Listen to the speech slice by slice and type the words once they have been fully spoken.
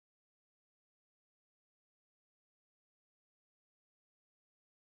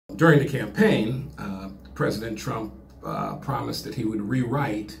During the campaign, President Trump promised that he would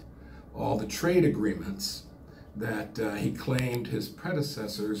rewrite all the trade agreements that he claimed his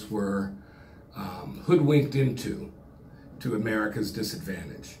predecessors were hoodwinked into to America's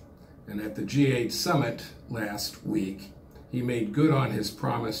disadvantage. And at the G8 summit last week, he made good on his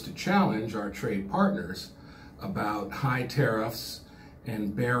promise to challenge our trade partners about high tariffs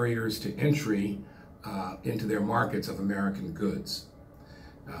and barriers to entry into their markets of American goods.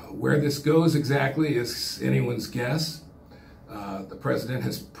 Where this goes exactly is anyone's guess. The president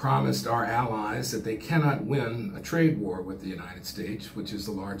has promised our allies that they cannot win a trade war with the United States, which is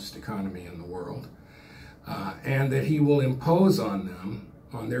the largest economy in the world, and that he will impose on them,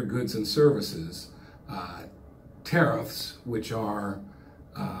 on their goods and services, tariffs, which are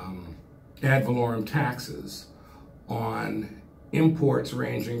ad valorem taxes on imports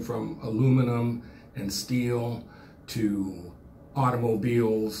ranging from aluminum and steel to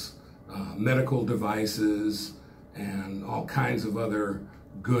automobiles, medical devices, and all kinds of other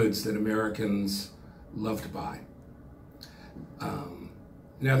goods that Americans love to buy.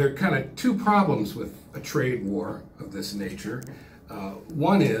 Now, there are kind of two problems with a trade war of this nature.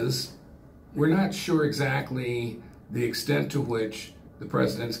 One is we're not sure exactly the extent to which the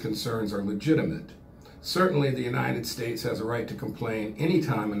president's concerns are legitimate. Certainly, the United States has a right to complain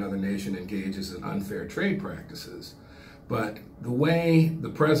anytime another nation engages in unfair trade practices. But the way the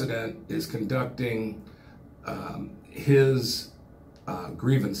president is conducting his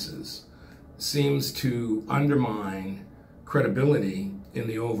grievances seems to undermine credibility in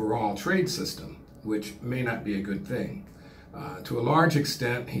the overall trade system, which may not be a good thing. To a large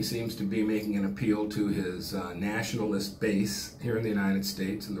extent, he seems to be making an appeal to his nationalist base here in the United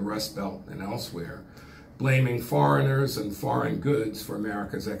States and the Rust Belt and elsewhere, blaming foreigners and foreign goods for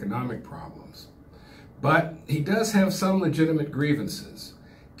America's economic problems. But he does have some legitimate grievances.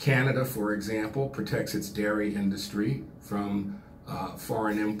 Canada, for example, protects its dairy industry from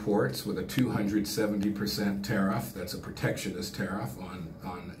foreign imports with a 270% tariff. That's a protectionist tariff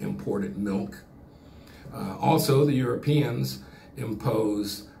on imported milk. Also, the Europeans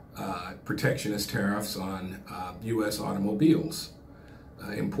impose protectionist tariffs on U.S. automobiles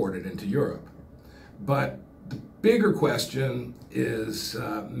imported into Europe. But the bigger question is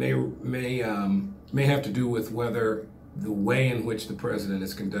may have to do with whether the way in which the president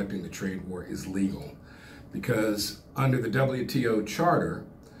is conducting the trade war is legal. Because under the WTO charter,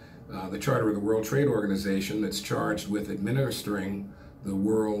 the charter of the World Trade Organization that's charged with administering the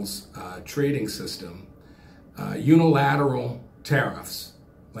world's trading system, unilateral tariffs,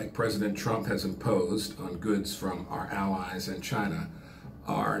 like President Trump has imposed on goods from our allies and China,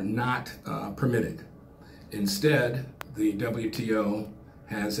 are not permitted. Instead, the WTO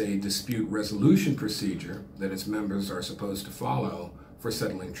has a dispute resolution procedure that its members are supposed to follow for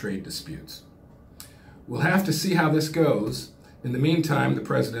settling trade disputes. We'll have to see how this goes. In the meantime, the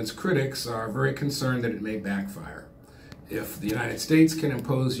president's critics are very concerned that it may backfire. If the United States can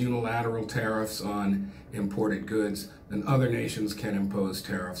impose unilateral tariffs on imported goods, then other nations can impose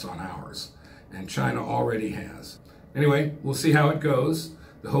tariffs on ours. And China already has. Anyway, we'll see how it goes.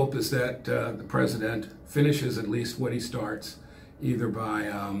 The hope is that the president finishes at least what he starts, either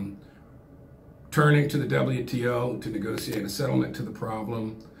by turning to the WTO to negotiate a settlement to the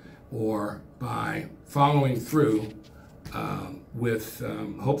problem, or by following through with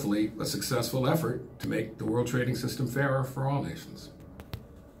hopefully a successful effort to make the world trading system fairer for all nations.